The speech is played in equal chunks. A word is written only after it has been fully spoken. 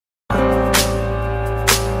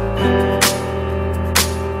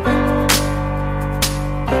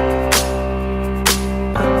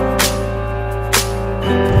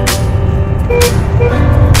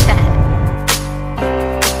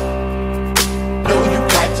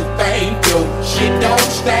shit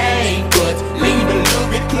don't stink, but lean a little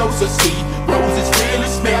bit closer, see, roses really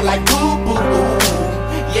smell like boo-boo.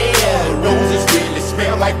 Yeah, roses really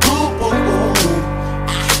smell like boo-boo.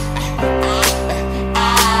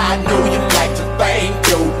 I know you like to think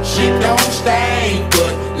your shit don't stink,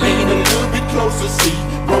 but lean a little bit closer, see,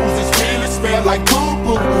 roses really smell like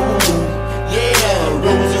boo-boo. Yeah,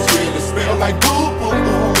 roses really smell like boo-boo.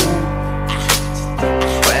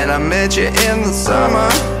 When I met you in the summer,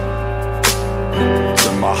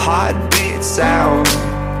 to my heartbeat sound,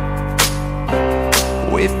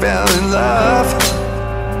 we fell in love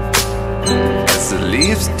as the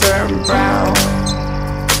leaves turn brown.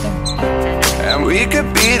 And we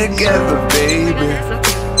could be together, baby,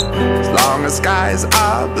 as long as skies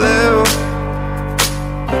are blue.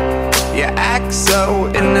 You act so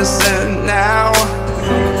innocent now,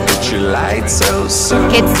 but you lied so soon.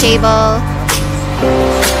 Kids table.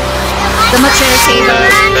 The mature table.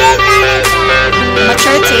 The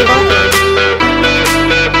mature table.